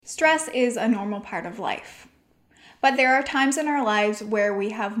Stress is a normal part of life, but there are times in our lives where we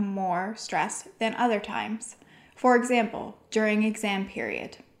have more stress than other times. For example, during exam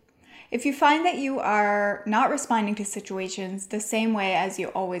period. If you find that you are not responding to situations the same way as you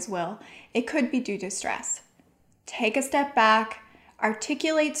always will, it could be due to stress. Take a step back,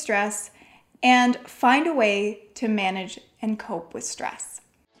 articulate stress, and find a way to manage and cope with stress.